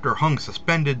the raptor hung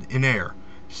suspended in air,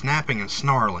 snapping and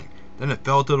snarling. Then it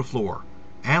fell to the floor.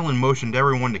 Alan motioned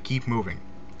everyone to keep moving.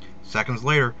 Seconds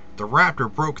later, the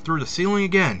raptor broke through the ceiling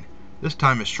again. This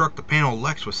time it struck the panel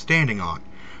Lex was standing on.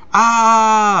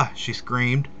 "Ah!" she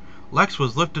screamed. Lex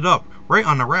was lifted up, right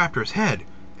on the raptor's head.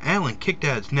 Alan kicked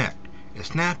at its neck. It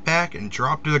snapped back and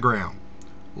dropped to the ground.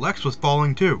 Lex was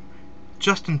falling too.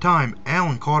 Just in time,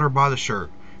 Alan caught her by the shirt.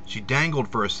 She dangled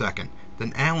for a second,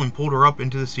 then Alan pulled her up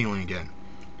into the ceiling again.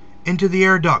 "Into the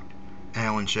air duct!"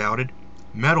 Alan shouted.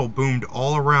 Metal boomed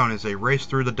all around as they raced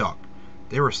through the duct.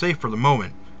 They were safe for the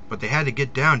moment, but they had to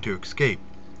get down to escape.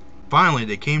 Finally,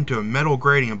 they came to a metal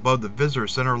grating above the visitor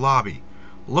center lobby.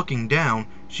 Looking down,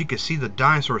 she could see the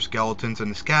dinosaur skeletons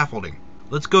and the scaffolding.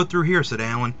 "Let's go through here," said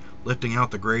Alan, lifting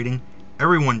out the grating.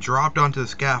 Everyone dropped onto the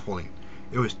scaffolding.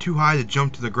 It was too high to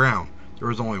jump to the ground. There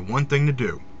was only one thing to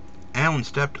do. Alan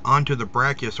stepped onto the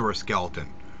brachiosaurus skeleton.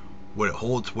 Would it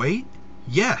hold its weight?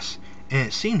 Yes, and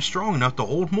it seemed strong enough to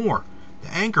hold more.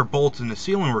 The anchor bolts in the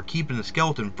ceiling were keeping the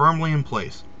skeleton firmly in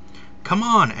place. "Come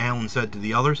on," Alan said to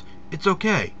the others. "It's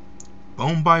okay."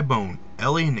 Bone by bone,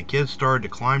 Ellie and the kids started to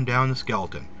climb down the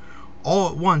skeleton. All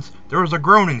at once, there was a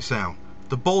groaning sound.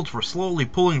 The bolts were slowly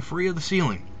pulling free of the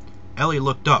ceiling. Ellie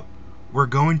looked up. "We're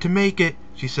going to make it,"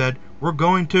 she said. "We're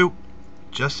going to—"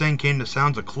 Just then came the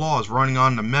sounds of claws running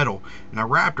on the metal, and a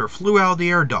raptor flew out of the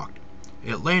air duct.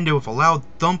 It landed with a loud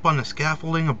thump on the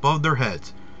scaffolding above their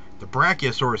heads. The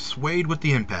brachiosaurus swayed with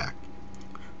the impact.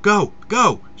 "Go!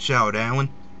 Go!" shouted Alan.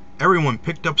 Everyone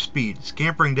picked up speed,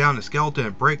 scampering down the skeleton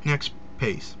at breakneck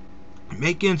pace.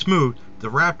 Making its move, the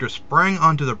raptor sprang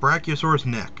onto the brachiosaurus'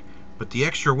 neck, but the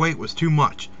extra weight was too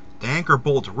much. The anchor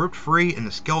bolts ripped free and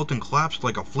the skeleton collapsed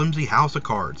like a flimsy house of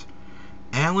cards.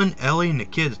 Alan, Ellie, and the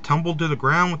kids tumbled to the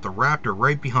ground with the raptor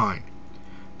right behind.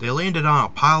 They landed on a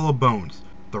pile of bones,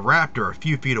 the raptor a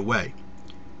few feet away.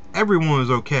 Everyone was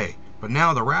okay, but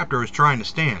now the raptor was trying to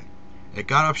stand. It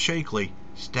got up shakily,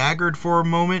 staggered for a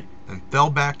moment, and fell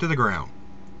back to the ground.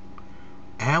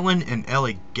 Alan and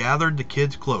Ellie gathered the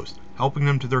kids close, helping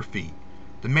them to their feet.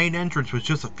 The main entrance was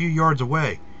just a few yards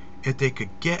away. If they could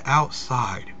get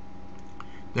outside.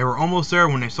 They were almost there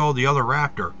when they saw the other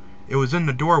raptor. It was in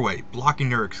the doorway, blocking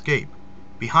their escape.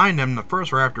 Behind them, the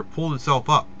first raptor pulled itself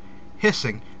up.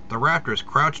 Hissing, the raptors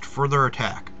crouched for their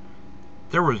attack.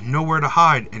 There was nowhere to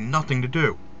hide and nothing to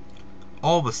do.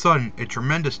 All of a sudden, a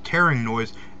tremendous tearing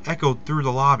noise echoed through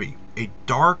the lobby. A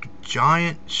dark,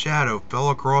 giant shadow fell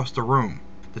across the room.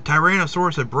 The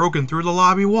Tyrannosaurus had broken through the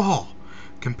lobby wall.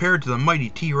 Compared to the mighty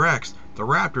T-Rex, the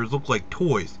raptors looked like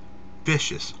toys.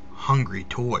 Vicious, hungry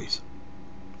toys.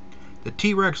 The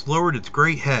T-Rex lowered its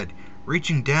great head,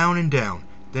 reaching down and down.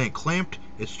 Then it clamped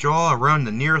its jaw around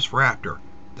the nearest raptor.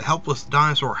 The helpless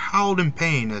dinosaur howled in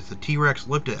pain as the T-Rex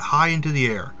lifted it high into the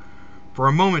air. For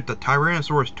a moment, the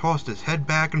Tyrannosaurus tossed its head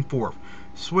back and forth,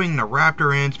 swinging the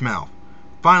raptor in its mouth.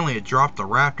 Finally, it dropped the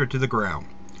raptor to the ground.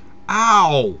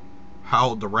 "Ow!"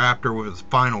 howled the raptor with its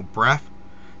final breath.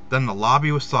 Then the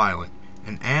lobby was silent,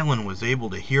 and Alan was able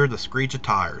to hear the screech of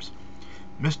tires.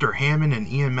 Mr. Hammond and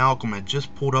Ian Malcolm had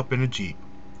just pulled up in a jeep.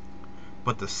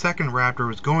 But the second raptor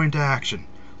was going into action.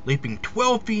 Leaping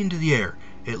 12 feet into the air,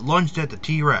 it lunged at the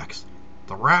T-Rex.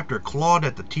 The raptor clawed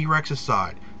at the T-Rex's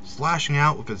side, slashing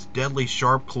out with its deadly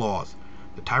sharp claws.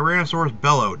 The Tyrannosaurus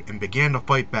bellowed and began to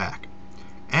fight back.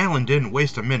 Alan didn't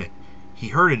waste a minute. He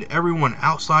herded everyone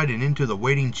outside and into the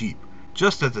waiting jeep,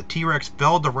 just as the T-Rex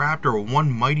felled the raptor with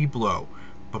one mighty blow.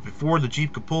 But before the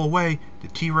jeep could pull away, the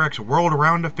T-Rex whirled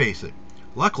around to face it.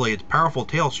 Luckily, its powerful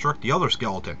tail struck the other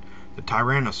skeleton, the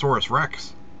Tyrannosaurus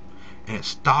Rex, and it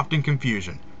stopped in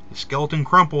confusion. The skeleton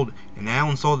crumpled, and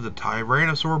Alan saw the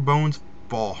Tyrannosaur bones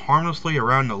fall harmlessly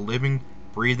around the living,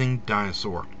 breathing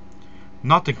dinosaur.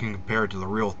 Nothing can compare to the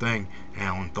real thing,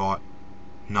 Alan thought.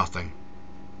 Nothing.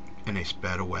 And they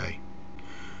sped away.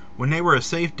 When they were a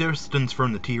safe distance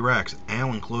from the T-Rex,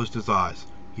 Alan closed his eyes.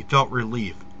 He felt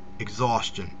relief,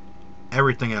 exhaustion,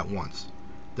 everything at once.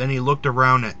 Then he looked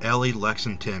around at Ellie, Lex,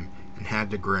 and Tim, and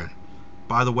had to grin.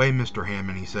 "By the way, Mr.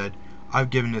 Hammond," he said, I've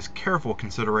given this careful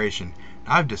consideration,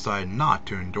 and I've decided not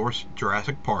to endorse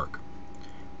Jurassic Park."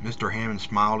 Mr. Hammond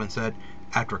smiled and said,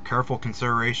 "After careful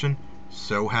consideration,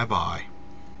 so have I."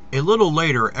 A little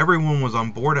later, everyone was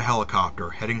on board a helicopter,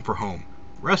 heading for home.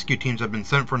 Rescue teams had been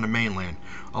sent from the mainland,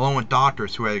 along with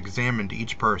doctors who had examined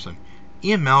each person.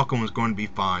 Ian Malcolm was going to be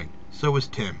fine. So was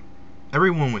Tim.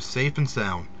 Everyone was safe and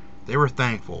sound. They were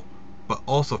thankful, but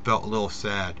also felt a little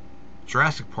sad.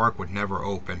 Jurassic Park would never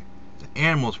open. The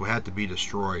animals would have to be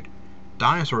destroyed.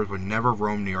 Dinosaurs would never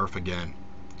roam the earth again.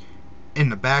 In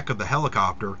the back of the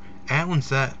helicopter, Alan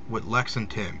sat with Lex and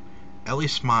Tim. Ellie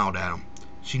smiled at him.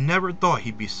 She never thought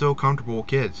he'd be so comfortable with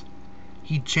kids.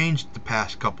 He'd changed the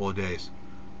past couple of days.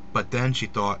 But then she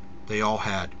thought they all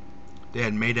had. They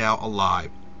had made it out alive.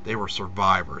 They were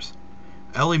survivors.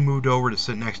 Ellie moved over to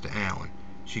sit next to Alan.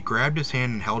 She grabbed his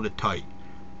hand and held it tight.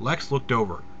 Lex looked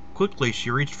over. Quickly she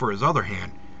reached for his other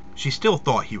hand. She still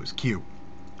thought he was cute.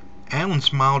 Alan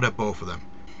smiled at both of them.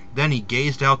 Then he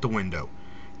gazed out the window.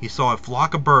 He saw a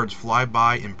flock of birds fly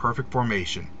by in perfect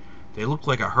formation. They looked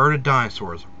like a herd of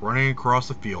dinosaurs running across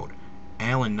the field.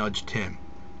 Alan nudged Tim.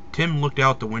 Tim looked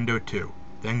out the window too,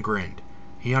 then grinned.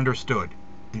 He understood.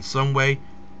 In some way,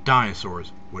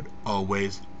 dinosaurs would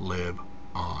always live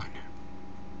on.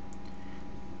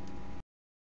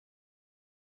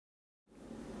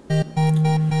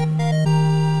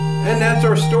 And that's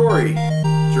our story.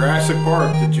 Jurassic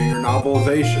Park, the junior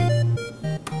novelization.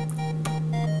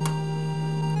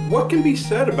 What can be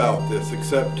said about this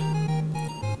except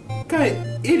what kind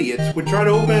of idiots would try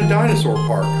to open a dinosaur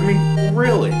park? I mean,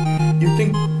 really? You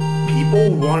think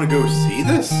people would want to go see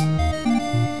this?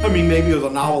 I mean, maybe it was a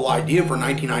novel idea for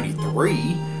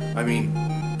 1993. I mean,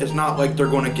 it's not like they're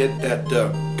going to get that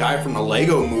guy from the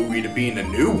Lego movie to be in the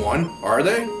new one, are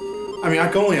they? I mean, I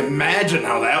can only imagine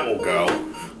how that will go.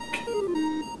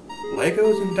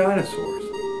 Legos and dinosaurs.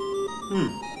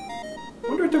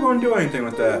 Wonder if they're going to do anything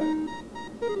with that.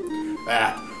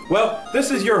 Well,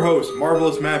 this is your host,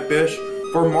 Marvelous Matt Bish,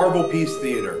 for Marvelpiece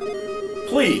Theater.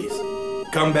 Please,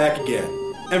 come back again.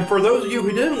 And for those of you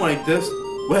who didn't like this,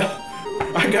 well,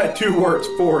 I got 2 words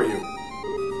for you.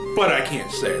 But I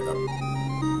can't say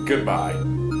them. Goodbye.